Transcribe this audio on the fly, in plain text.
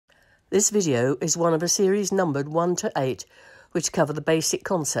This video is one of a series numbered 1 to 8, which cover the basic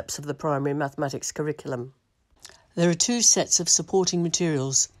concepts of the primary mathematics curriculum. There are two sets of supporting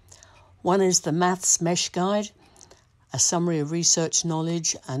materials. One is the Maths MESHGuide, a summary of research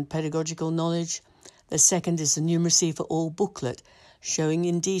knowledge and pedagogical knowledge. The second is the Numeracy for All booklet, showing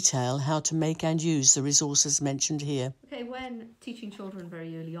in detail how to make and use the resources mentioned here. Okay, when teaching children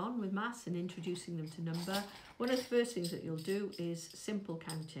very early on with maths and introducing them to number, one of the first things that you'll do is simple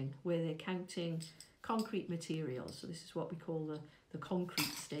counting, where they're counting concrete materials. So this is what we call the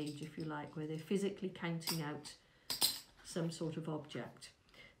concrete stage, if you like, where they're physically counting out some sort of object.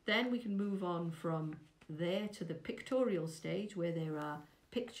 Then we can move on from there to the pictorial stage, where there are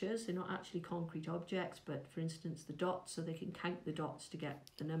pictures. They're not actually concrete objects, but for instance the dots, so they can count the dots to get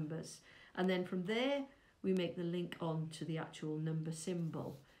the numbers. And then from there we make the link on to the actual number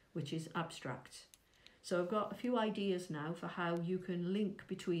symbol, which is abstract. So I've got a few ideas now for how you can link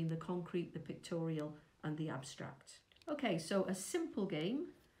between the concrete, the pictorial and the abstract. Okay, so a simple game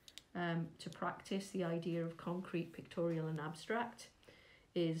to practice the idea of concrete, pictorial and abstract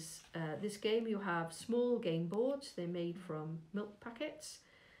is this game. You have small game boards. They're made from milk packets.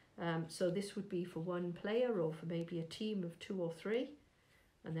 So this would be for one player or for maybe a team of 2 or 3.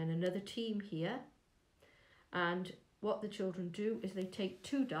 And then another team here. And what the children do is they take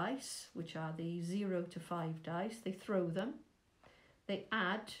 2 dice, which are the 0 to 5 dice. They throw them. They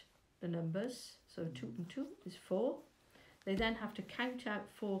add the numbers. So 2 and 2 is 4. They then have to count out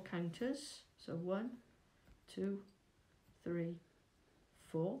 4 counters. So 1, 2, 3,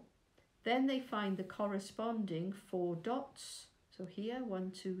 4. Then they find the corresponding 4 dots. So here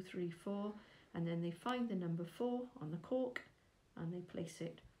 1, 2, 3, 4, and then they find the number 4 on the cork and they place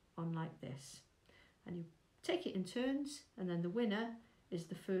it on like this. And you take it in turns, and then the winner is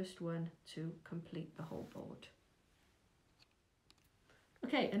the first one to complete the whole board.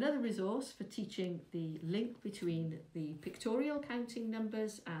 Okay, another resource for teaching the link between the pictorial counting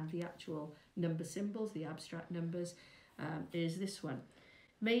numbers and the actual number symbols, the abstract numbers, is this one.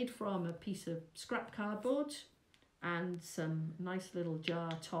 Made from a piece of scrap cardboard and some nice little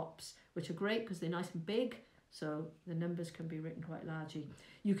jar tops, which are great because they're nice and big, so the numbers can be written quite largely.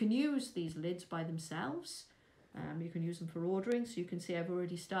 You can use these lids by themselves. You can use them for ordering, so you can see I've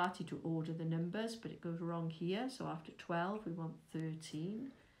already started to order the numbers, but it goes wrong here. So after 12 we want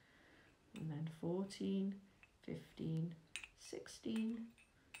 13, and then 14, 15, 16,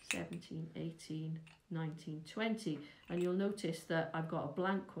 17, 18, 19, 20. And you'll notice that I've got a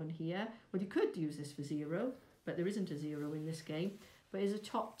blank one here. Well, you could use this for 0, but there isn't a 0 in this game. But as a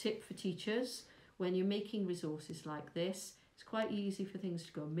top tip for teachers, when you're making resources like this, it's quite easy for things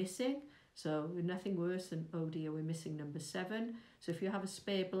to go missing. So nothing worse than, oh dear, we're missing number 7. So if you have a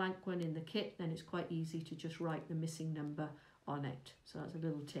spare blank one in the kit, then it's quite easy to just write the missing number on it. So that's a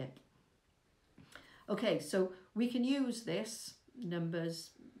little tip. Okay, so we can use this numbers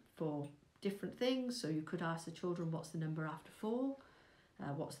for different things. So you could ask the children, what's the number after 4?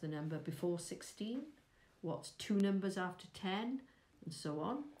 What's the number before 16? What's 2 numbers after 10? And so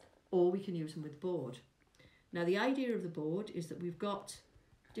on. Or we can use them with board. Now the idea of the board is that we've got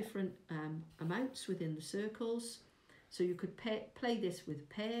different amounts within the circles. So you could play this with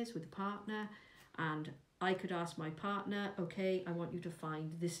pairs, with a partner, and I could ask my partner, okay, I want you to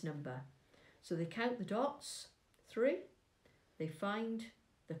find this number. So they count the dots, 3, they find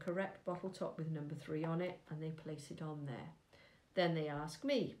the correct bottle top with number 3 on it, and they place it on there. Then they ask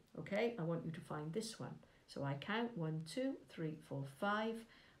me, okay, I want you to find this one. So I count 1, 2, 3, 4, 5.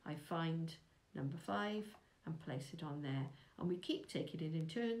 I find number 5 and place it on there. And we keep taking it in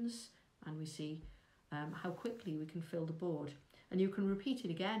turns, and we see how quickly we can fill the board. And you can repeat it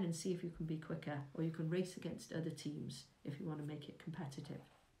again and see if you can be quicker, or you can race against other teams if you want to make it competitive.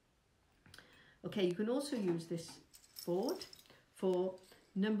 Okay, you can also use this board for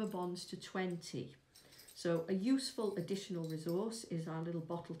number bonds to 20. So a useful additional resource is our little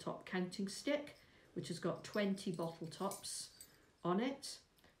bottle top counting stick, which has got 20 bottle tops on it.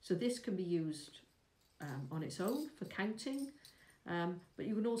 So this can be used on its own for counting, but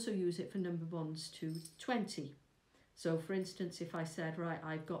you can also use it for number bonds to 20. So for instance, if I said, right,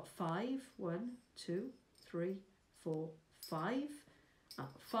 I've got 5, 1, 2, 3, 4, 5.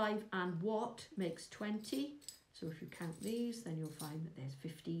 5 and what makes 20? So if you count these, then you'll find that there's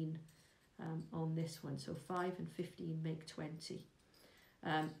 15 on this one. So 5 and 15 make 20.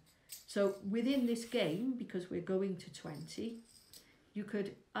 So within this game, because we're going to 20, you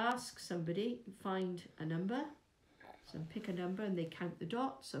could ask somebody, find a number, so pick a number and they count the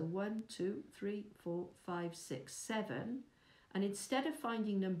dots. So 1, 2, 3, 4, 5, 6, 7. And instead of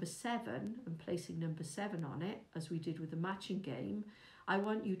finding number 7 and placing number 7 on it, as we did with the matching game, I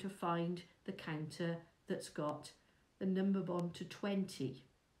want you to find the counter that's got the number 1 to 20.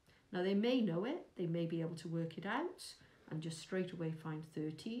 Now they may know it, they may be able to work it out and just straight away find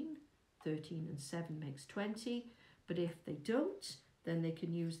 13. 13 and 7 makes 20, but if they don't, then they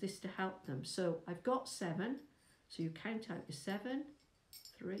can use this to help them. So I've got 7, so you count out your 7,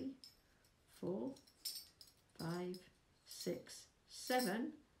 3, 4, 5, 6,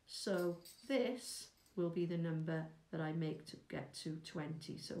 7. So this will be the number that I make to get to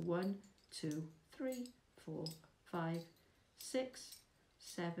 20. So 1, 2, 3, 4, 5, 6,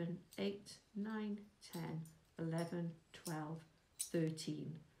 7, 8, 9, 10, 11, 12,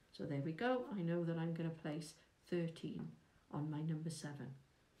 13. So there we go. I know that I'm going to place 13 on my number 7.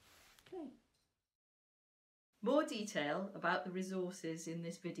 Okay. More detail about the resources in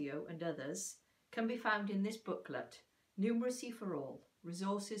this video and others can be found in this booklet, Numeracy for All,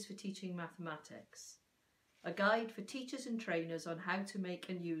 Resources for Teaching Mathematics. A guide for teachers and trainers on how to make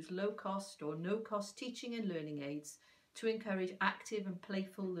and use low-cost or no-cost teaching and learning aids to encourage active and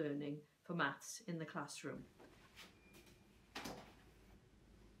playful learning for maths in the classroom.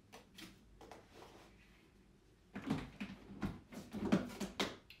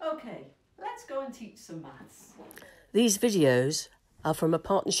 Okay, let's go and teach some maths. These videos are from a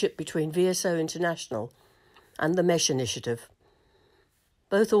partnership between VSO International and the MESH Initiative.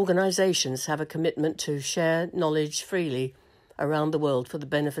 Both organisations have a commitment to share knowledge freely around the world for the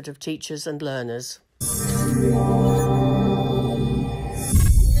benefit of teachers and learners.